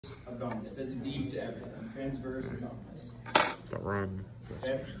abdominis. That's deep to everything. Transverse abdominis. Don't run.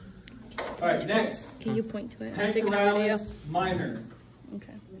 Okay. All right, next. Can you point to it? Take a video. Pectoralis minor.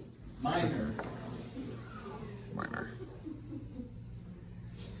 Okay. Minor. Minor.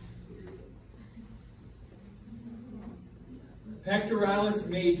 Pectoralis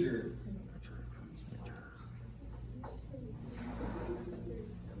major.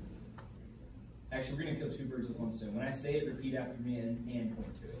 Actually, we're going to kill two birds with one stone. When I say it, repeat after me and point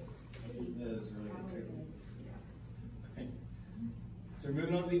to it. That is really good. Okay. So we're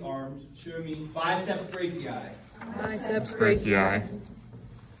moving on to the arms. Show me biceps brachii. Biceps Brachii.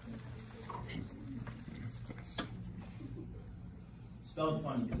 Spelled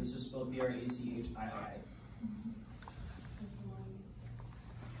funny because this is spelled Brachii.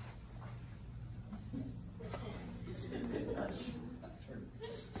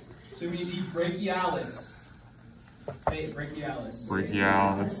 So we need brachialis. Say it, brachialis.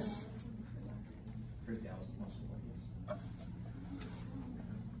 Brachialis. Brachialis muscle.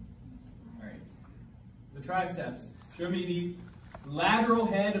 Alright. The triceps. Show me the lateral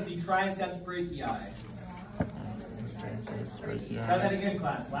head of the triceps brachii. Try that again,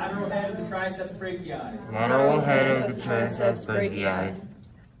 class. Lateral head of the triceps brachii. Lateral head of the triceps brachii.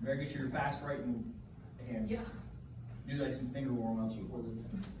 Very good. Your fast right hand. Yeah. Do like some finger warm-ups before the.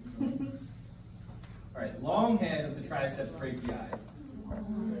 All right, long head of the triceps brachii.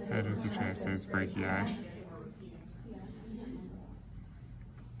 Head of the triceps brachii.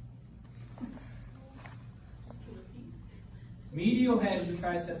 Medial head of the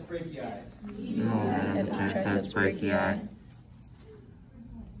triceps brachii. Medial head of the triceps brachii.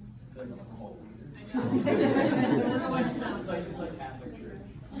 It's like Catholic church.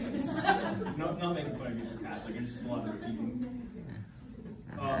 Not making fun of you for Catholic. It's just a lot of repeating.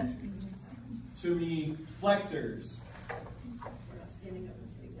 Show me flexors. Standing up and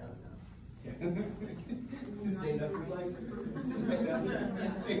sitting down now. Stand up for flexors.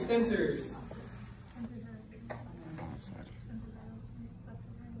 Extensors.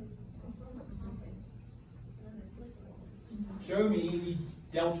 Show me the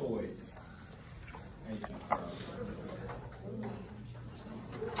deltoid. There you go.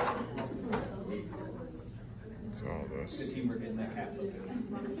 So all this. Good teamwork getting that cat foot there.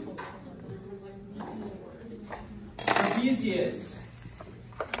 Trapezius.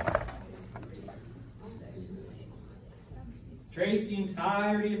 Trace the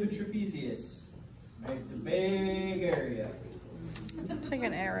entirety of the trapezius. Right, it's a big area. It's like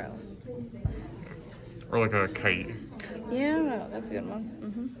an arrow. Or like a kite. Yeah, that's a good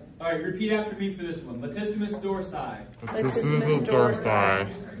one. All right, repeat after me for this one. Latissimus dorsi. Latissimus dorsi. All right,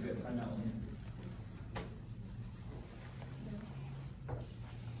 good. Find that one.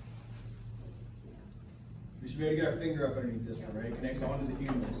 We should be able to get our finger up underneath this one, right? It connects on to the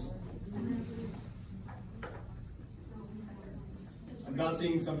humerus. I'm not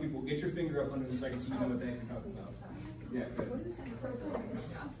seeing some people. Get your finger up under this so I can see you know what the heck you're talking about. Yeah, good.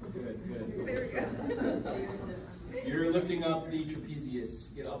 Good. You're lifting up the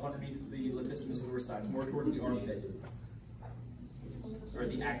trapezius. Get up underneath the latissimus dorsi, more towards the armpit. Or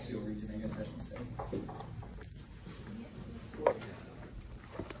the axial region, I guess I should say.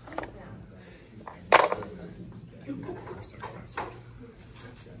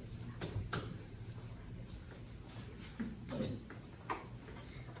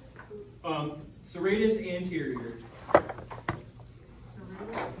 Serratus anterior.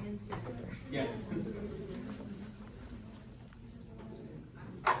 Yes.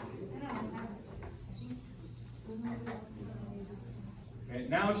 Okay,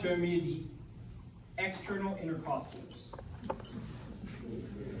 now show me the external intercostals.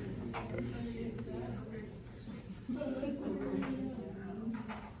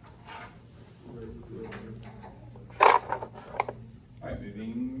 All right,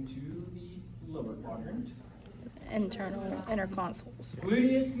 moving to the lower quadrant. Internal interconsoles.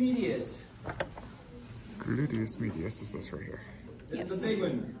 Gluteus medius. Gluteus medius is this right here. It's Yes. the big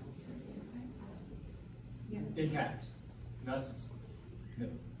one. In caps. Thus, no.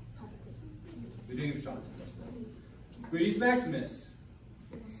 We're doing shots of this though. Gluteus maximus.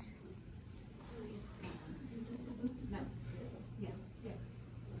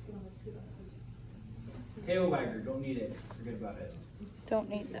 Tail wagger. Don't need it. Forget about it. Don't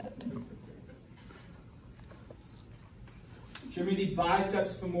need that. Show me the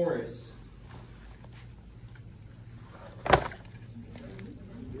biceps femoris.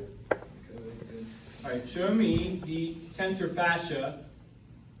 All right, show me the tensor fascia.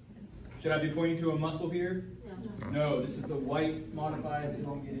 Should I be pointing to a muscle here? No, this is the white modified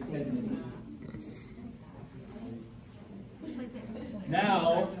elongated tendon.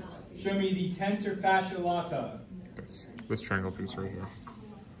 Now, show me the tensor fascia lata. This triangle piece right here.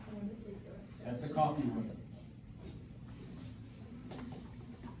 That's the coffee one.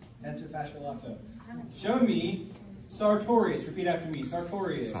 Tensor fascia lata. Show me sartorius. Repeat after me.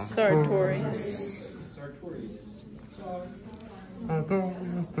 Sartorius. Sartorius. Sartorius. Sartorius.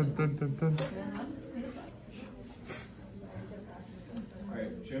 Dun, dun, dun, dun.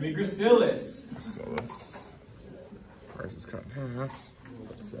 Alright, show me gracilis. So this. Ours is cut in half.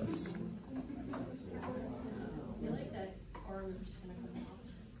 What's this? I feel like that arm is just gonna come off.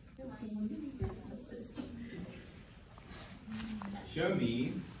 Show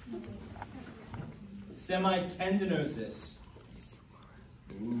me semitendinosus.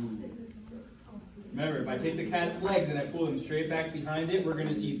 Ooh. Remember, if I take the cat's legs and I pull them straight back behind it, we're going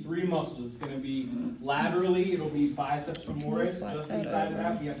to see three muscles. It's going to be laterally, it'll be biceps femoris. Just inside of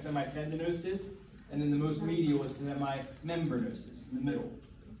that, we have semitendinosus. And then the most medial is semimembranosus, in the middle.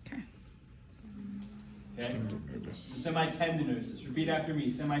 Okay? So semitendinosus. Repeat after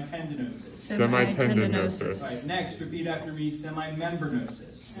me. Semitendinosus. Semitendinosus. All right, next, repeat after me.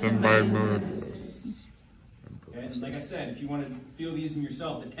 Semimembranosus. Semimembranosus. Okay? And like I said, if you want to feel these in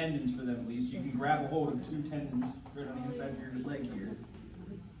yourself, the tendons for them at least, you can grab a hold of two tendons right on the inside of your leg here.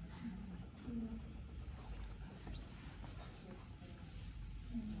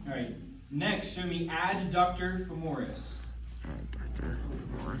 All right. Next, show me adductor femoris. Adductor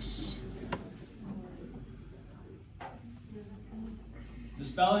femoris. The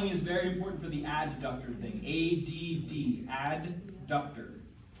spelling is very important for the adductor thing. A-D-D. Adductor.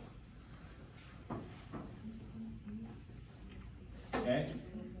 Okay?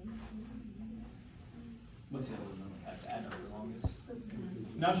 What's the other one? That's adductor longus.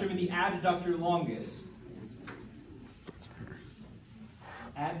 Now show me the adductor longus.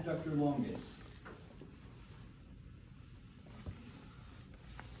 Adductor longus.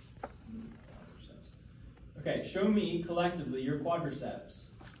 Okay, show me collectively your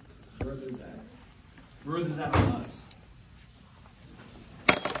quadriceps. Where are those at? Where are those at on us?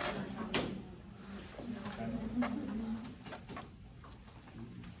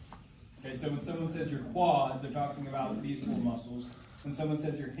 Okay, so when someone says your quads, they're talking about these four muscles. When someone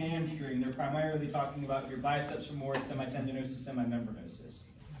says your hamstring, they're primarily talking about your biceps femoris, semitendinosus, semimembranosus.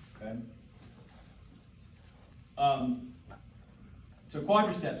 Okay? So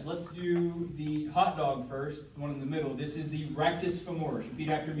quadriceps, let's do the hot dog first, the one in the middle. This is the rectus femoris. Repeat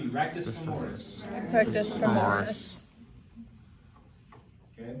after me, rectus femoris. Rectus femoris.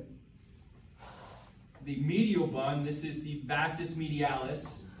 Okay. The medial bun, this is the vastus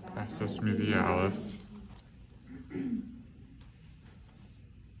medialis. Vastus medialis.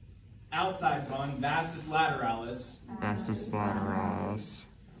 Outside bun, vastus lateralis. Vastus lateralis.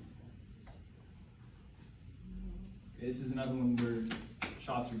 Okay, this is another one where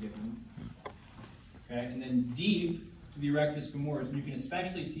shots are given. Okay, and then deep to the rectus femoris, and you can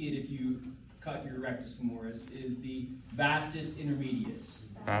especially see it if you cut your rectus femoris, is the vastus intermedius.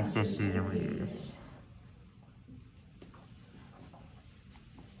 Vastus intermedius.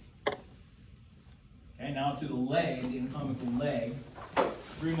 Okay, now to the leg, the anatomical leg.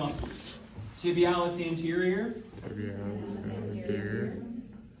 Three muscles. Tibialis anterior. Tibialis anterior.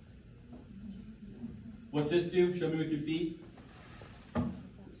 What's this do? Show me with your feet.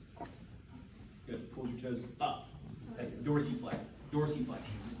 Good. Pulls your toes up. That's dorsiflex.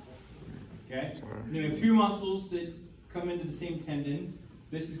 Dorsiflexion. Okay? And then we have two muscles that come into the same tendon.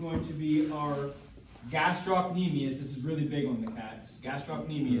 This is going to be our gastrocnemius. This is really big on the cats.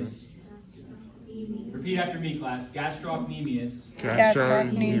 Gastrocnemius. Repeat after me, class. Gastrocnemius.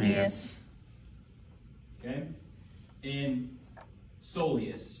 Gastrocnemius. Okay? And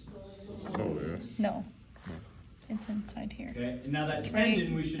soleus. Soleus. No. It's inside here. Okay? And now that It's tendon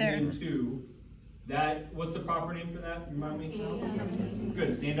right we should there. name too. That, what's the proper name for that? Remind me?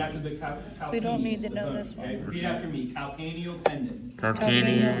 Good. Stand after the calcaneus. We don't need to the know bone, this one. Okay? Repeat after me. Calcaneal tendon.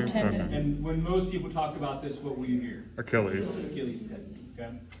 Calcaneal Calcaneal tendon. And when most people talk about this, what will you hear? Achilles. Achilles tendon. Okay?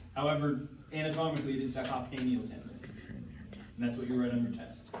 However, anatomically, it is the calcaneal tendon. And that's what you write on your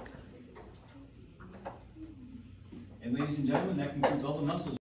test. And ladies and gentlemen, that concludes all the muscles.